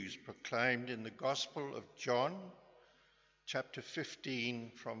news proclaimed in the Gospel of John, chapter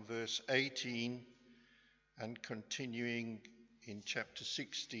 15, from verse 18, and continuing in chapter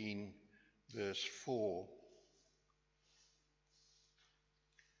 16, verse 4.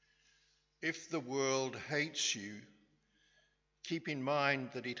 If the world hates you, keep in mind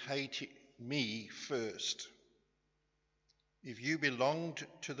that it hated me first. If you belonged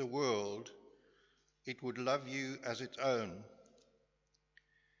to the world, it would love you as its own.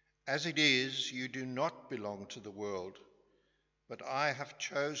 As it is, you do not belong to the world, but I have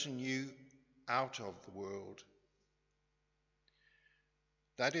chosen you out of the world.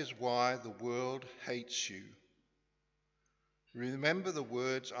 That is why the world hates you. Remember the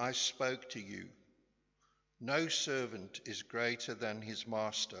words I spoke to you. No servant is greater than his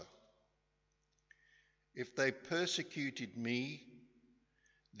master. If they persecuted me,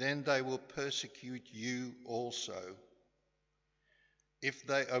 then they will persecute you also. If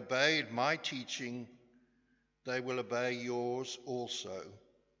they obeyed my teaching, they will obey yours also.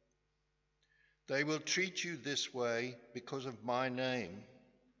 They will treat you this way because of my name,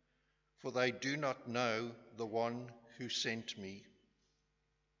 for they do not know the one who sent me.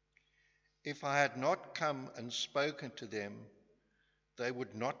 If I had not come and spoken to them, they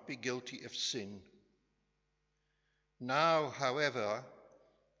would not be guilty of sin. Now, however,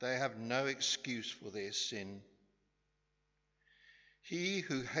 they have no excuse for their sin. He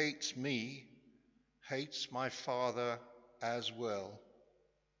who hates me hates my Father as well.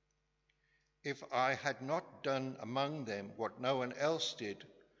 If I had not done among them what no one else did,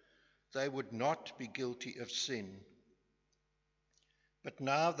 they would not be guilty of sin. But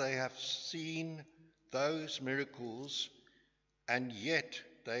now they have seen those miracles, and yet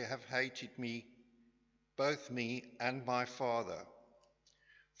they have hated me, both me and my Father.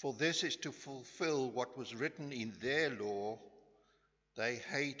 For this is to fulfill what was written in their law, they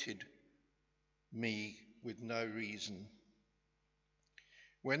hated me with no reason.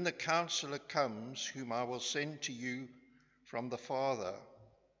 When the Counselor comes, whom I will send to you from the Father,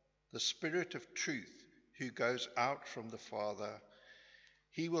 the Spirit of truth who goes out from the Father,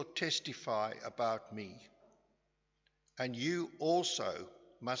 he will testify about me. And you also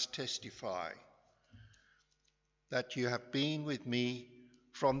must testify that you have been with me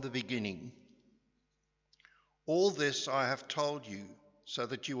from the beginning. All this I have told you so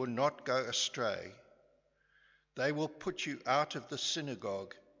that you will not go astray. They will put you out of the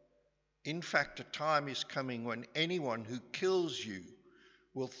synagogue. In fact, a time is coming when anyone who kills you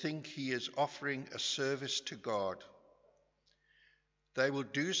will think he is offering a service to God. They will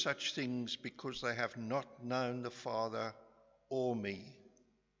do such things because they have not known the Father or me.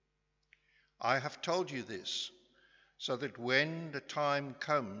 I have told you this, so that when the time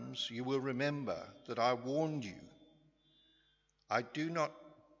comes, you will remember that I warned you. I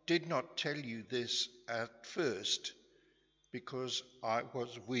did not tell you this at first because I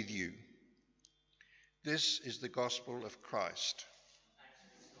was with you. This is the gospel of Christ.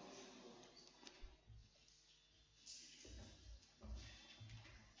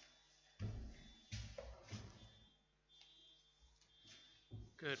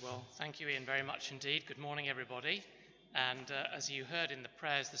 Good. Well, thank you, Ian, very much indeed. Good morning, everybody. And as you heard in the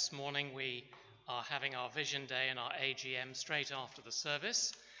prayers this morning, we are having our Vision Day and our AGM straight after the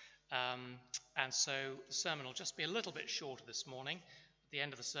service. And so the sermon will just be a little bit shorter this morning. At the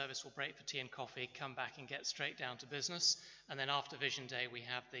end of the service, we'll break for tea and coffee, come back and get straight down to business. And then after Vision Day, we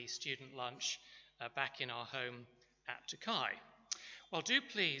have the student lunch back in our home at Tokai. Well, do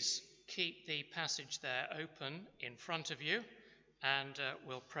please keep the passage there open in front of you, and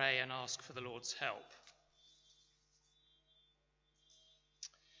we'll pray and ask for the Lord's help.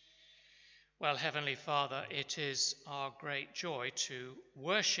 Well, Heavenly Father, it is our great joy to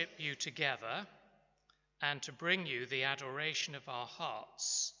worship you together and to bring you the adoration of our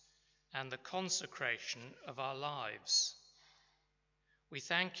hearts and the consecration of our lives. We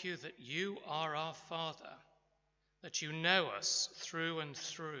thank you that you are our Father, that you know us through and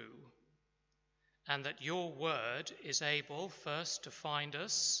through, and that your word is able first to find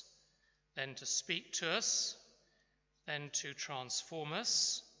us, then to speak to us, then to transform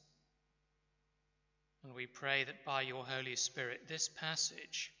us. And we pray that by your Holy Spirit, this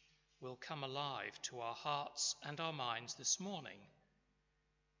passage will come alive to our hearts and our minds this morning.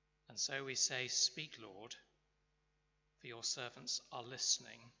 And so we say, speak, Lord, for your servants are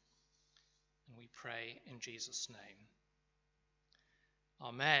listening. And we pray in Jesus' name.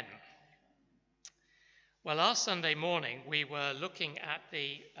 Amen. Well, last Sunday morning, we were looking at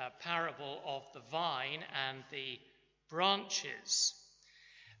the parable of the vine and the branches.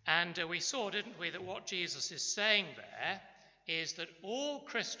 And we saw, didn't we, that what Jesus is saying there is that all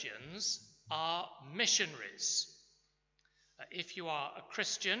Christians are missionaries. If you are a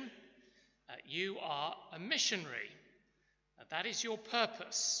Christian, you are a missionary. That is your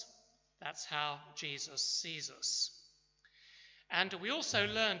purpose. That's how Jesus sees us. And we also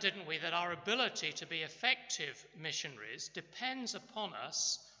learned, didn't we, that our ability to be effective missionaries depends upon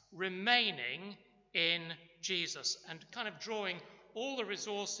us remaining in Jesus and kind of drawing all the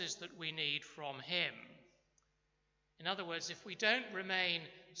resources that we need from him. In other words, if we don't remain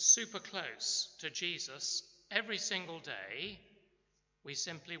super close to Jesus every single day, we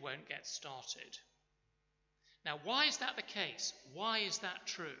simply won't get started. Now, why is that the case? Why is that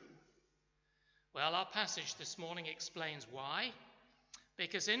true? Well, our passage this morning explains why.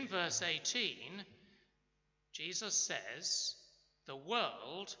 Because in verse 18, Jesus says, the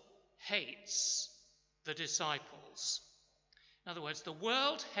world hates the disciples. In other words, the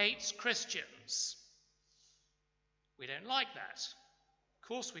world hates Christians. We don't like that. Of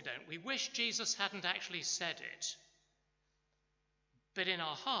course we don't. We wish Jesus hadn't actually said it. But in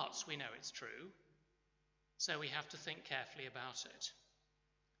our hearts we know it's true. So we have to think carefully about it.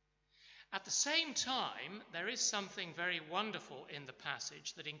 At the same time, there is something very wonderful in the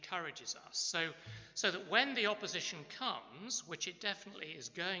passage that encourages us. So that when the opposition comes, which it definitely is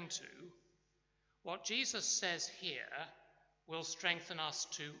going to, what Jesus says here will strengthen us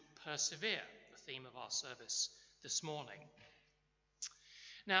to persevere, the theme of our service this morning.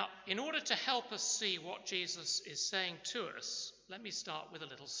 Now, in order to help us see what Jesus is saying to us, let me start with a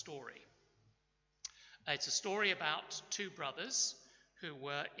little story. It's a story about two brothers who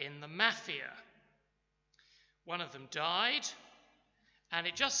were in the mafia. One of them died, and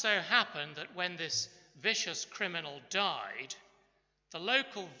it just so happened that when this vicious criminal died, the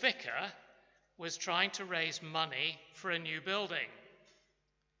local vicar was trying to raise money for a new building.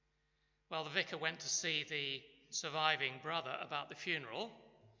 Well, the vicar went to see the surviving brother about the funeral,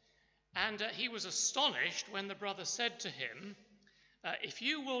 and he was astonished when the brother said to him, if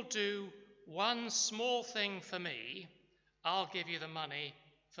you will do one small thing for me, I'll give you the money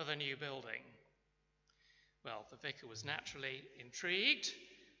for the new building. Well, the vicar was naturally intrigued,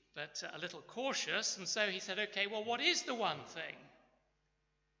 but a little cautious, and so he said, okay, well, what is the one thing?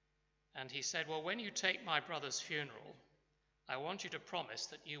 And he said, well, when you take my brother's funeral, I want you to promise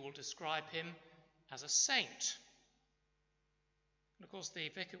that you will describe him as a saint. And of course, the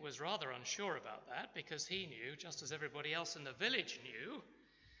vicar was rather unsure about that, because he knew, just as everybody else in the village knew,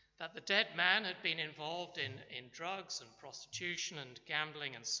 that the dead man had been involved in drugs and prostitution and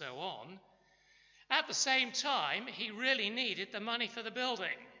gambling and so on. At the same time, he really needed the money for the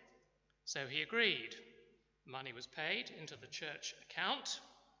building. So he agreed. Money was paid into the church account.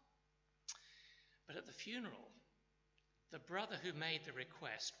 But at the funeral, the brother who made the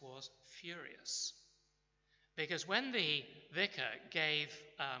request was furious. Because when the vicar gave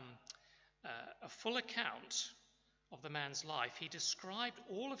a full account of the man's life, he described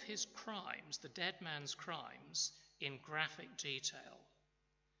all of his crimes, the dead man's crimes, in graphic detail.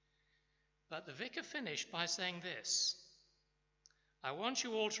 But the vicar finished by saying this: I want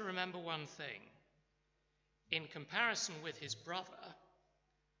you all to remember one thing. In comparison with his brother,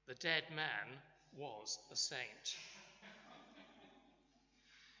 the dead man was a saint.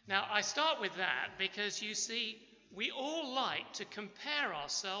 Now, I start with that because, you see, we all like to compare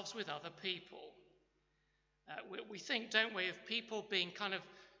ourselves with other people. We think, don't we, of people being kind of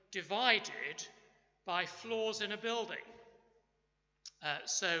divided by floors in a building.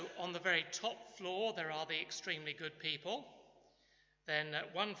 So on the very top floor, there are the extremely good people. Then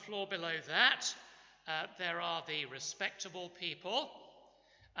one floor below that, there are the respectable people.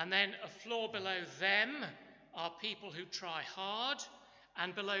 And then a floor below them are people who try hard.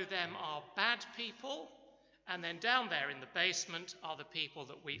 And below them are bad people. And then down there in the basement are the people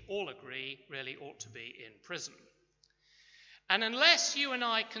that we all agree really ought to be in prison. And unless you and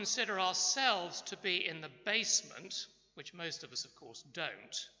I consider ourselves to be in the basement, which most of us of course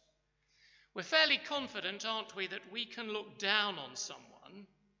don't, we're fairly confident, aren't we, that we can look down on someone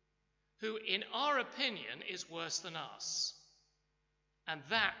who, in our opinion, is worse than us. And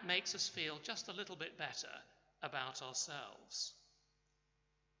that makes us feel just a little bit better about ourselves.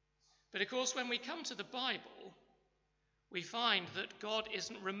 But of course, when we come to the Bible, we find that God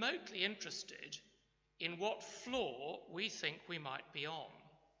isn't remotely interested in what floor we think we might be on.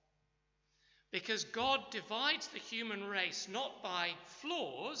 Because God divides the human race not by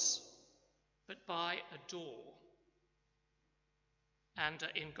floors, but by a door. And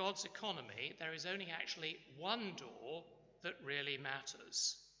in God's economy, there is only actually one door that really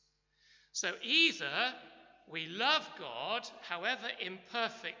matters. So either we love God, however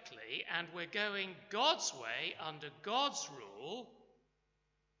imperfectly, and we're going God's way under God's rule,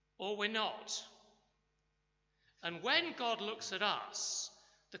 or we're not. And when God looks at us,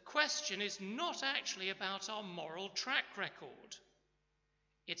 the question is not actually about our moral track record.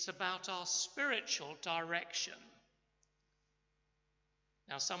 It's about our spiritual direction.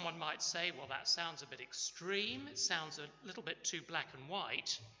 Now, someone might say, well, that sounds a bit extreme. It sounds a little bit too black and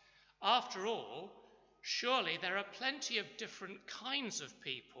white. After all, surely there are plenty of different kinds of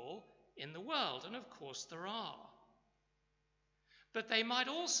people in the world, and of course there are. But they might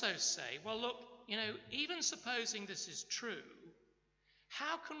also say, well, look, even supposing this is true,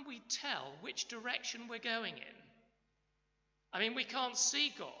 how can we tell which direction we're going in? I mean, we can't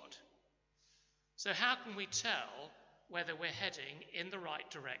see God. So how can we tell whether we're heading in the right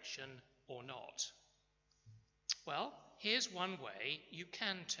direction or not? Well, here's one way you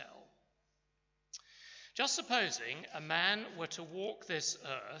can tell. Just supposing a man were to walk this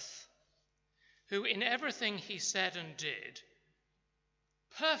earth, who in everything he said and did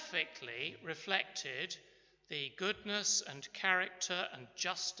perfectly reflected the goodness and character and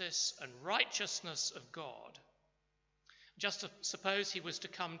justice and righteousness of God. Just suppose he was to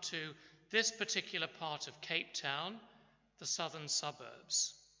come to this particular part of Cape Town, the southern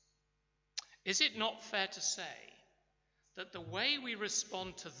suburbs. Is it not fair to say that the way we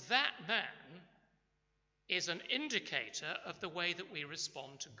respond to that man is an indicator of the way that we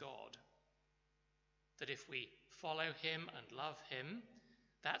respond to God? That if we follow him and love him,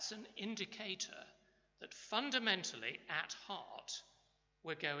 that's an indicator that fundamentally at heart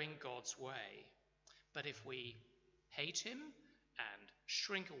we're going God's way. But if we hate him and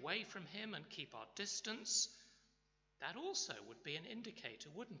shrink away from him and keep our distance, that also would be an indicator,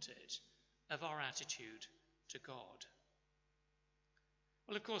 wouldn't it, of our attitude to God?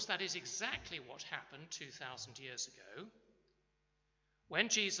 Well, of course, that is exactly what happened 2,000 years ago. When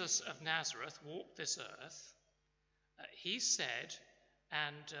Jesus of Nazareth walked this earth, he said,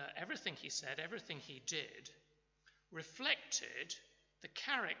 and everything he said, everything he did, reflected the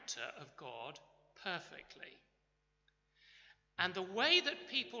character of God perfectly. And the way that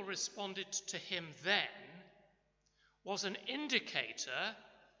people responded to him then was an indicator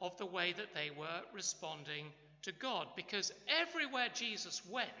of the way that they were responding to God, because everywhere Jesus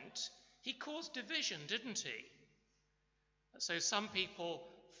went, he caused division, didn't he? So some people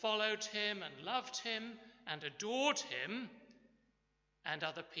followed him and loved him and adored him, and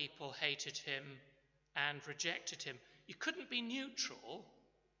other people hated him and rejected him. You couldn't be neutral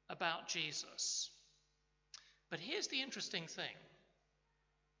about Jesus. But here's the interesting thing.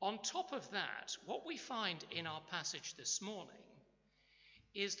 On top of that, what we find in our passage this morning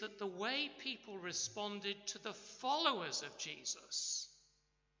is that the way people responded to the followers of Jesus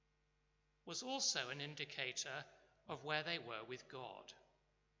was also an indicator of where they were with God.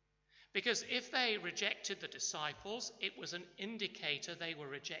 Because if they rejected the disciples, it was an indicator they were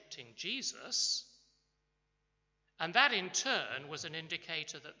rejecting Jesus, and that in turn was an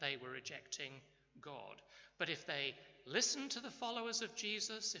indicator that they were rejecting God. But if they listened to the followers of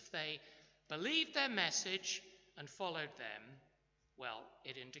Jesus, if they believed their message and followed them, well,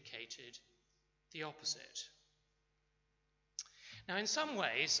 it indicated the opposite. Now, in some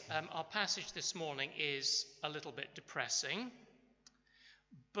ways, our passage this morning is a little bit depressing,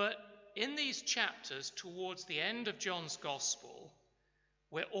 but in these chapters, towards the end of John's Gospel,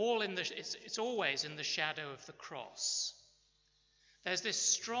 we're all it's always in the shadow of the cross. There's this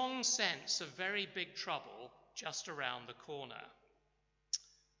strong sense of very big trouble just around the corner.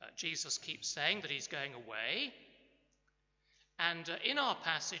 Jesus keeps saying that he's going away. And in our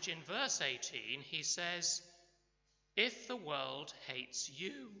passage in verse 18, he says, if the world hates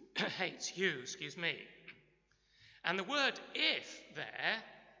you, And the word if there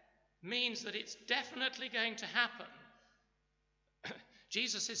means that it's definitely going to happen.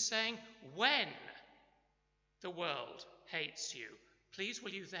 Jesus is saying, when the world hates you, please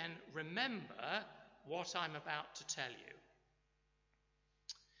will you then remember what I'm about to tell you.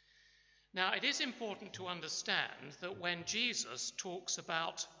 Now, it is important to understand that when Jesus talks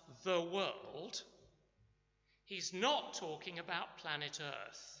about the world, he's not talking about planet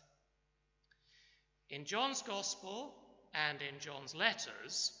Earth. In John's Gospel and in John's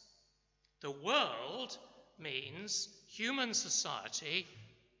letters, the world means human society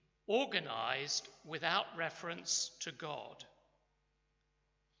organized without reference to God.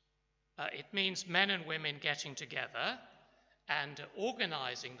 It means men and women getting together and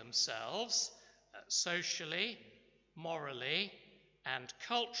organizing themselves socially, morally, and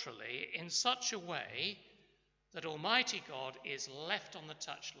culturally in such a way that Almighty God is left on the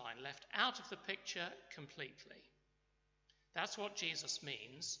touchline, left out of the picture completely. That's what Jesus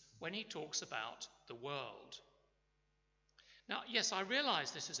means when he talks about the world. Now, yes, I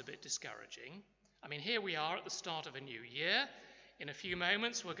realize this is a bit discouraging. I mean, here we are at the start of a new year. In a few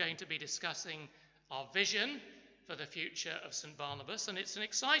moments, we're going to be discussing our vision for the future of St. Barnabas, and it's an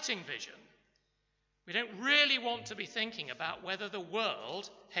exciting vision. We don't really want to be thinking about whether the world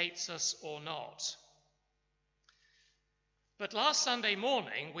hates us or not. But last Sunday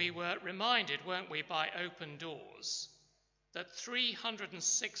morning, we were reminded, weren't we, by Open Doors, that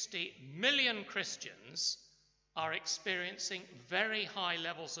 360 million Christians are experiencing very high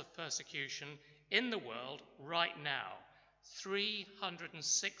levels of persecution in the world right now.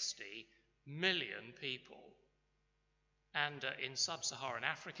 360 million people. And in sub-Saharan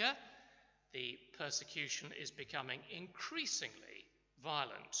Africa, the persecution is becoming increasingly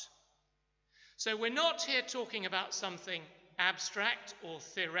violent. So we're not here talking about something abstract or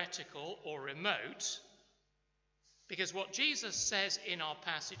theoretical or remote, because what Jesus says in our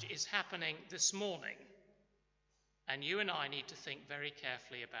passage is happening this morning, and you and I need to think very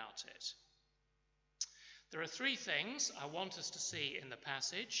carefully about it. There are three things I want us to see in the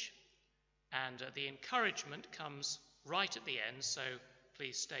passage, and the encouragement comes right at the end, so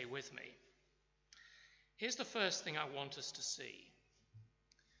please stay with me. Here's the first thing I want us to see.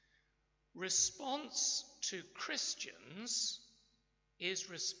 Response to Christians is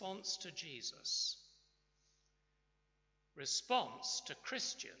response to Jesus. Response to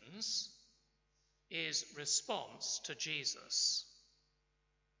Christians is response to Jesus.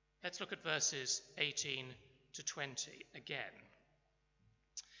 Let's look at verses 18 to 20 again.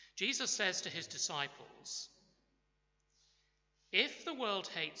 Jesus says to his disciples, "If the world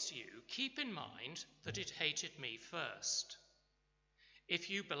hates you, keep in mind that it hated me first. If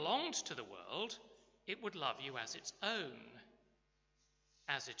you belonged to the world, it would love you as its own.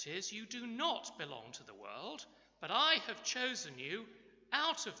 As it is, you do not belong to the world, but I have chosen you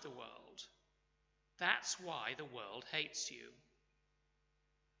out of the world. That's why the world hates you.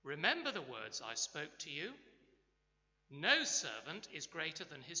 Remember the words I spoke to you. No servant is greater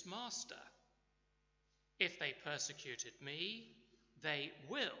than his master. If they persecuted me, they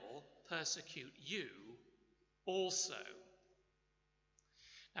will persecute you also."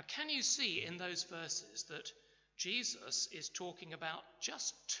 Now, can you see in those verses that Jesus is talking about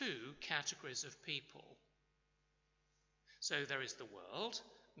just two categories of people? So there is the world,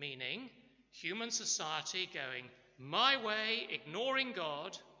 meaning human society going my way, ignoring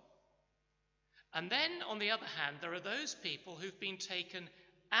God. And then, on the other hand, there are those people who've been taken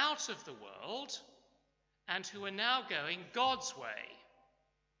out of the world and who are now going God's way.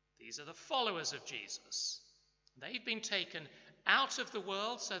 These are the followers of Jesus. They've been taken out of the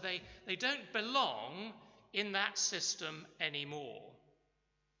world, so they don't belong in that system anymore.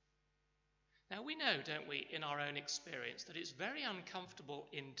 Now, we know, don't we, in our own experience, that it's very uncomfortable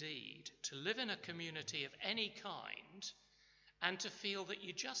indeed to live in a community of any kind and to feel that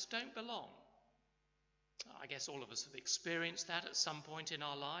you just don't belong. I guess all of us have experienced that at some point in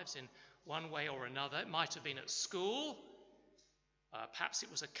our lives in one way or another. It might have been at school. Perhaps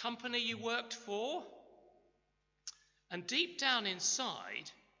it was a company you worked for. And deep down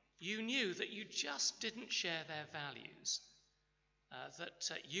inside, you knew that you just didn't share their values,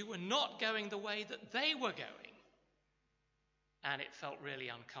 that you were not going the way that they were going, and it felt really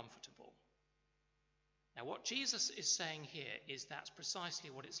uncomfortable. Now, what Jesus is saying here is that's precisely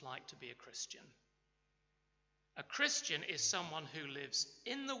what it's like to be a Christian. A Christian is someone who lives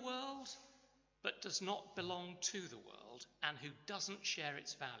in the world but does not belong to the world and who doesn't share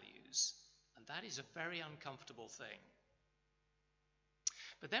its values. And that is a very uncomfortable thing.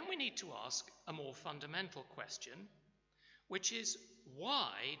 But then we need to ask a more fundamental question, which is,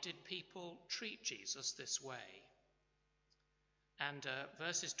 why did people treat Jesus this way? And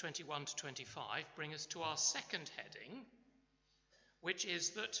verses 21 to 25 bring us to our second heading, which is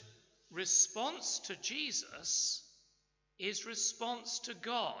that response to Jesus is response to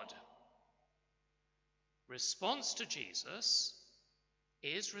God. Response to Jesus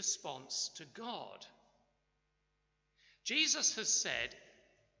is response to God. Jesus has said,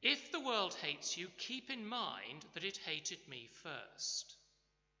 "If the world hates you, keep in mind that it hated me first."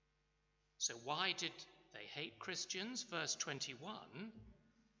 So why did they hate Christians? Verse 21,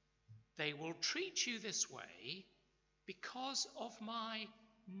 "They will treat you this way because of my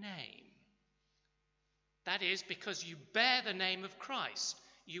name." That is, because you bear the name of Christ.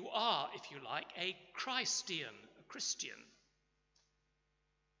 You are, if you like, a Christian, a Christian.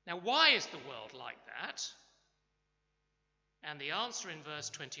 Now, why is the world like that? And the answer in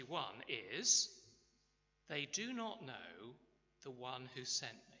verse 21 is they do not know the one who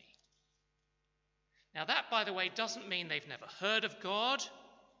sent me. Now that, by the way, doesn't mean they've never heard of God.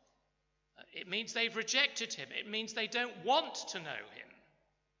 It means they've rejected him. It means they don't want to know him.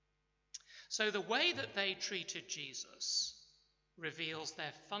 So the way that they treated Jesus reveals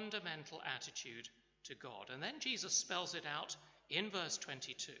their fundamental attitude to God. And then Jesus spells it out in verse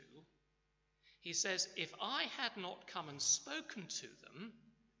 22. He says, if I had not come and spoken to them,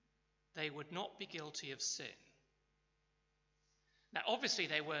 they would not be guilty of sin. Now, obviously,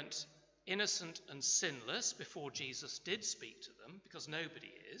 they weren't innocent and sinless before Jesus did speak to them, because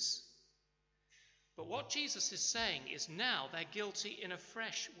nobody is. But what Jesus is saying is now they're guilty in a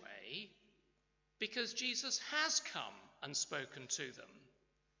fresh way because Jesus has come and spoken to them.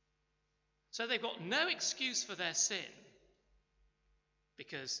 So they've got no excuse for their sin,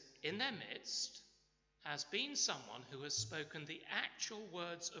 because in their midst has been someone who has spoken the actual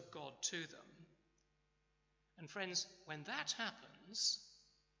words of God to them. And friends, when that happens,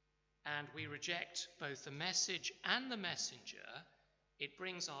 and we reject both the message and the messenger, it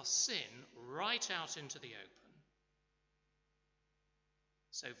brings our sin right out into the open.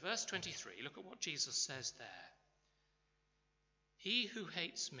 So verse 23, look at what Jesus says there. He who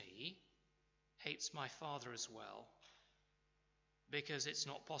hates me hates my Father as well, because it's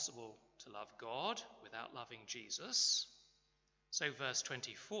not possible to love God without loving Jesus. So verse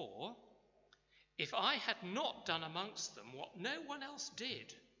 24, if I had not done amongst them what no one else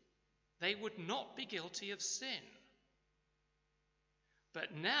did, they would not be guilty of sin.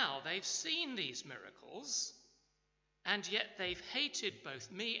 But now they've seen these miracles, and yet they've hated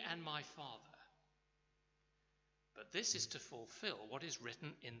both me and my Father. But this is to fulfill what is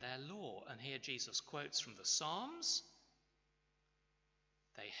written in their law. And here Jesus quotes from the Psalms.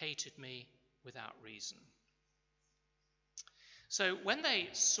 They hated me without reason. So when they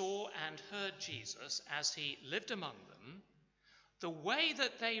saw and heard Jesus as he lived among them, the way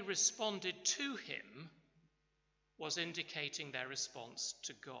that they responded to him was indicating their response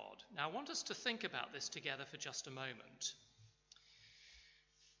to God. Now I want us to think about this together for just a moment.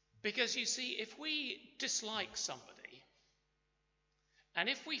 Because you see, if we dislike somebody, and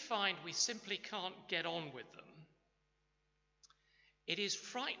if we find we simply can't get on with them, it is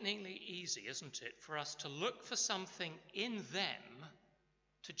frighteningly easy, isn't it, for us to look for something in them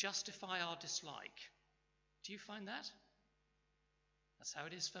to justify our dislike. Do you find that? That's how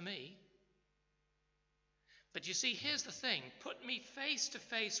it is for me. But you see, here's the thing. Put me face to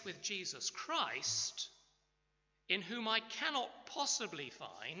face with Jesus Christ, in whom I cannot possibly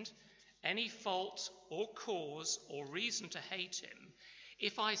find any fault or cause or reason to hate him,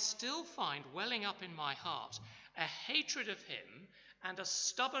 if I still find welling up in my heart a hatred of him and a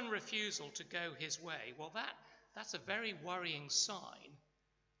stubborn refusal to go his way, well, that's a very worrying sign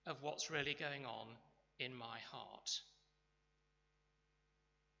of what's really going on in my heart.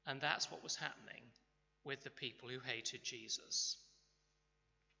 And that's what was happening with the people who hated Jesus.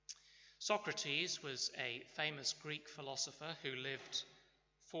 Socrates was a famous Greek philosopher who lived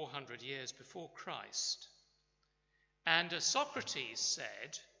 400 years before Christ. And Socrates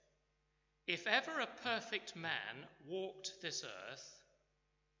said, if ever a perfect man walked this earth,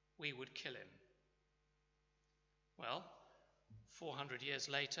 we would kill him. Well, 400 years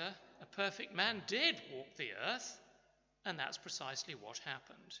later, a perfect man did walk the earth, and that's precisely what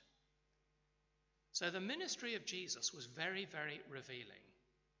happened. So the ministry of Jesus was very, very revealing.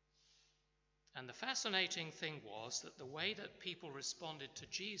 And the fascinating thing was that the way that people responded to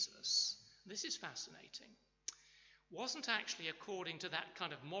Jesus, this is fascinating, wasn't actually according to that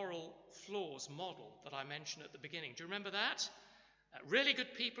kind of moral flaws model that I mentioned at the beginning. Do you remember that? Really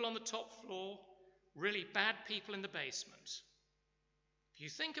good people on the top floor, really bad people in the basement. If you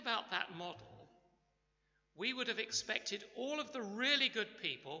think about that model, we would have expected all of the really good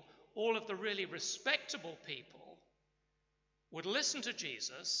people, all of the really respectable people, would listen to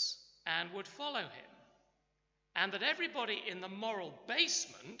Jesus and would follow him. And that everybody in the moral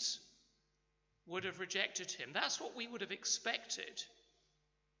basement would have rejected him. That's what we would have expected.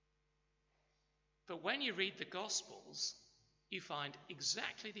 But when you read the Gospels, you find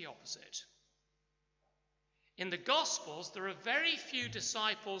exactly the opposite. In the Gospels, there are very few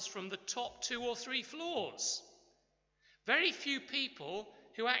disciples from the top 2 or 3 floors. Very few people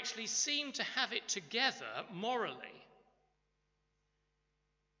who actually seem to have it together morally.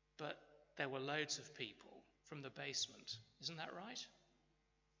 But there were loads of people from the basement. Isn't that right?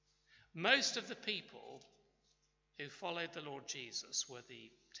 Most of the people who followed the Lord Jesus were the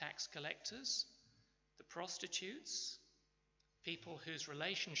tax collectors, the prostitutes, people whose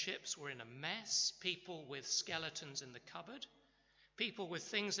relationships were in a mess, people with skeletons in the cupboard, people with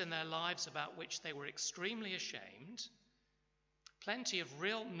things in their lives about which they were extremely ashamed, plenty of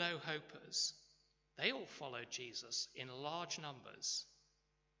real no-hopers. They all followed Jesus in large numbers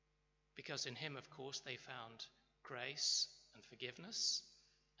because in him, of course, they found grace and forgiveness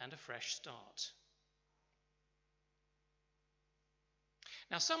and a fresh start.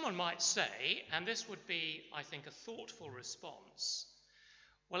 Now, someone might say, and this would be, I think, a thoughtful response,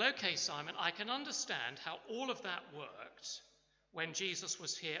 well, okay, Simon, I can understand how all of that worked when Jesus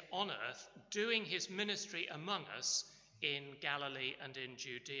was here on earth doing his ministry among us in Galilee and in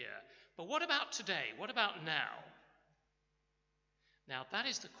Judea. But what about today? What about now? Now, that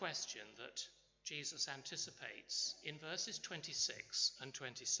is the question that Jesus anticipates in verses 26 and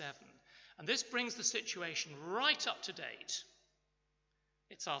 27. And this brings the situation right up to date.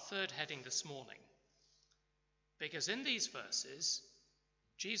 It's our third heading this morning. Because in these verses,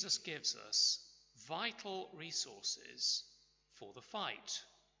 Jesus gives us vital resources for the fight.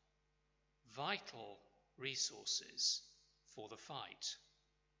 Vital resources for the fight.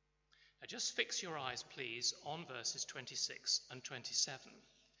 Now just fix your eyes, please, on verses 26 and 27.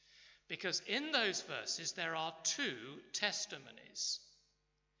 Because in those verses there are two testimonies.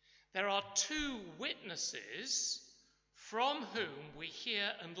 There are two witnesses from whom we hear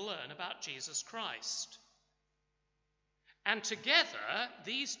and learn about Jesus Christ. And together,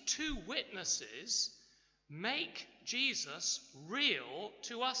 these two witnesses make Jesus real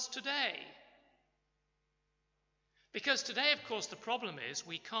to us today. Because today, of course, the problem is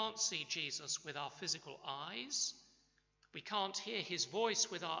we can't see Jesus with our physical eyes. We can't hear his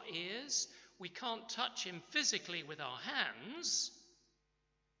voice with our ears. We can't touch him physically with our hands.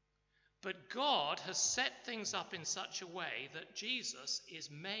 But God has set things up in such a way that Jesus is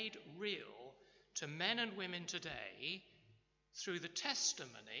made real to men and women today through the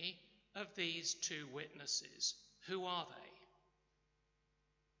testimony of these two witnesses. Who are they?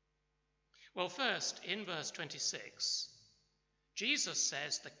 Well, first, in verse 26, Jesus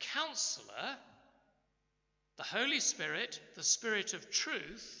says the Counselor, the Holy Spirit, the Spirit of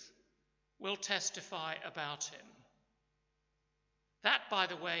truth, will testify about him. That, by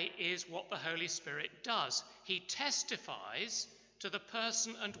the way, is what the Holy Spirit does. He testifies to the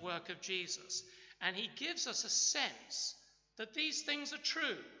person and work of Jesus, and he gives us a sense that these things are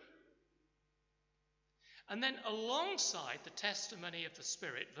true. And then alongside the testimony of the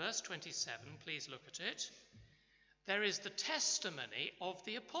Spirit, verse 27, please look at it, there is the testimony of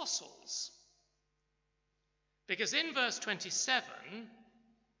the apostles. Because in verse 27,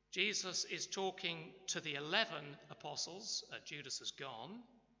 Jesus is talking to the 11 apostles. Judas has gone.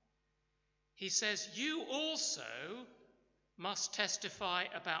 He says, you also must testify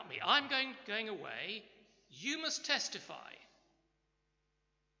about me. I'm going away. You must testify.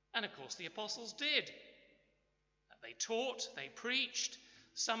 And of course the apostles did. They taught, they preached.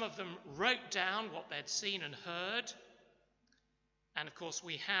 Some of them wrote down what they'd seen and heard. And of course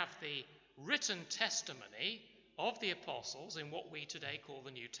we have the written testimony of the apostles in what we today call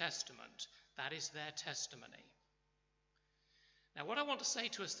the New Testament. That is their testimony. Now, what I want to say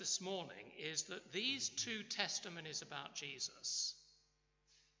to us this morning is that these two testimonies about Jesus,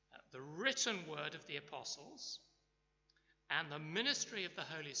 the written word of the apostles and the ministry of the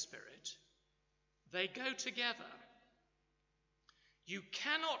Holy Spirit, they go together. You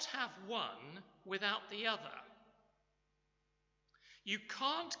cannot have one without the other. You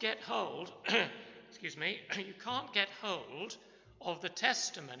can't get hold you can't get hold of the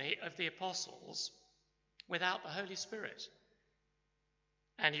testimony of the apostles without the Holy Spirit.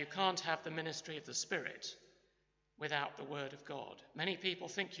 And you can't have the ministry of the Spirit without the Word of God. Many people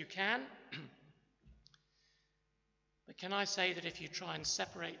think you can. But can I say that if you try and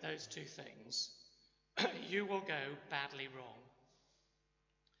separate those two things, you will go badly wrong.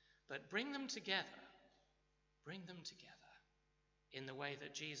 But bring them together in the way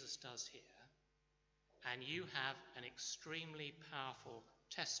that Jesus does here, and you have an extremely powerful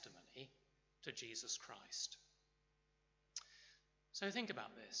testimony to Jesus Christ. So think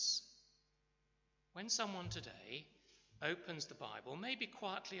about this. When someone today opens the Bible, maybe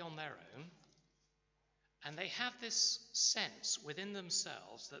quietly on their own, and they have this sense within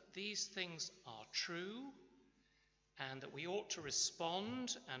themselves that these things are true and that we ought to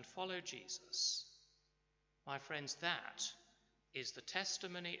respond and follow Jesus, my friends, that is the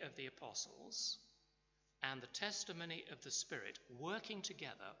testimony of the apostles and the testimony of the Spirit working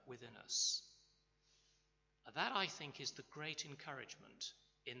together within us. That, I think, is the great encouragement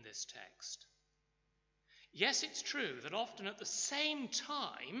in this text. Yes, it's true that often at the same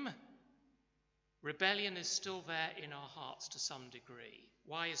time, rebellion is still there in our hearts to some degree.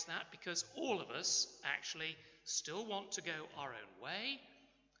 Why is that? Because all of us actually still want to go our own way,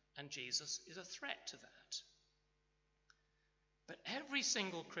 and Jesus is a threat to that. But every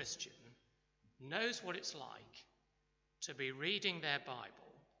single Christian knows what it's like to be reading their Bible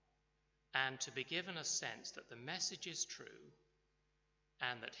and to be given a sense that the message is true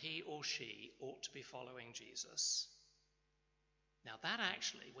and that he or she ought to be following Jesus. Now that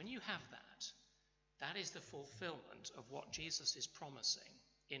actually, when you have that, that is the fulfillment of what Jesus is promising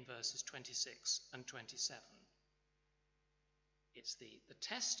in verses 26 and 27. It's the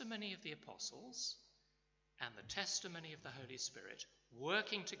testimony of the apostles and the testimony of the Holy Spirit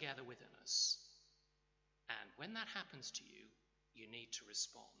working together within us. And when that happens to you, you need to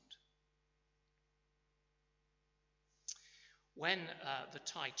respond. When the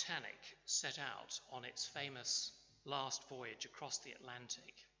Titanic set out on its famous last voyage across the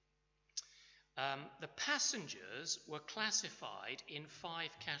Atlantic, the passengers were classified in 5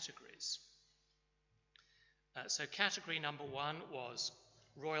 categories. So category number 1 was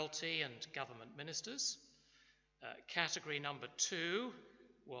royalty and government ministers. Category number 2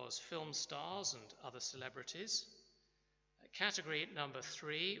 was film stars and other celebrities. Category number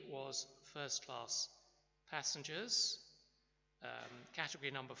 3 was first-class passengers.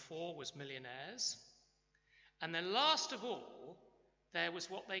 Category number 4 was millionaires. And then last of all, there was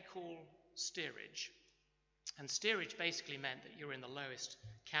what they call steerage. And steerage basically meant that you were in the lowest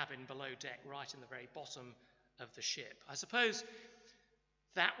cabin below deck, right in the very bottom of the ship. I suppose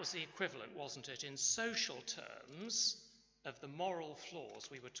that was the equivalent, wasn't it, in social terms of the moral flaws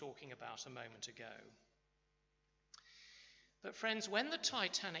we were talking about a moment ago. But friends, when the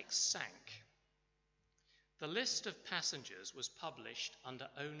Titanic sank, the list of passengers was published under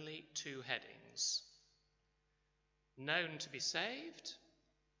only 2 headings: known to be saved,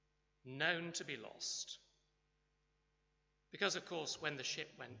 known to be lost. Because, of course, when the ship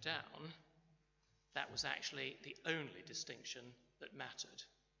went down, that was actually the only distinction that mattered.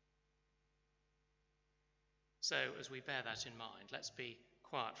 So, as we bear that in mind, let's be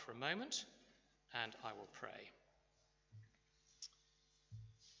quiet for a moment, and I will pray.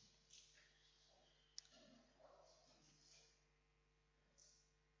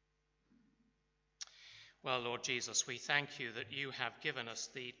 Well, Lord Jesus, we thank you that you have given us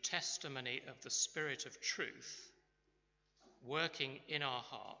the testimony of the Spirit of truth working in our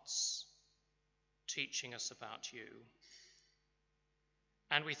hearts, teaching us about you.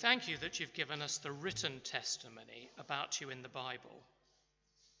 And we thank you that you've given us the written testimony about you in the Bible.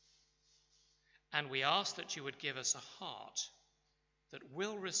 And we ask that you would give us a heart that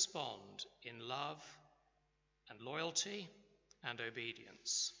will respond in love and loyalty and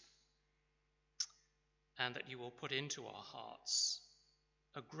obedience. And that you will put into our hearts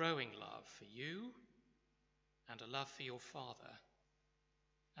a growing love for you and a love for your Father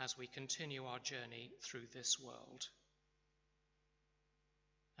as we continue our journey through this world.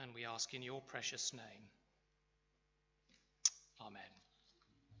 And we ask in your precious name. Amen.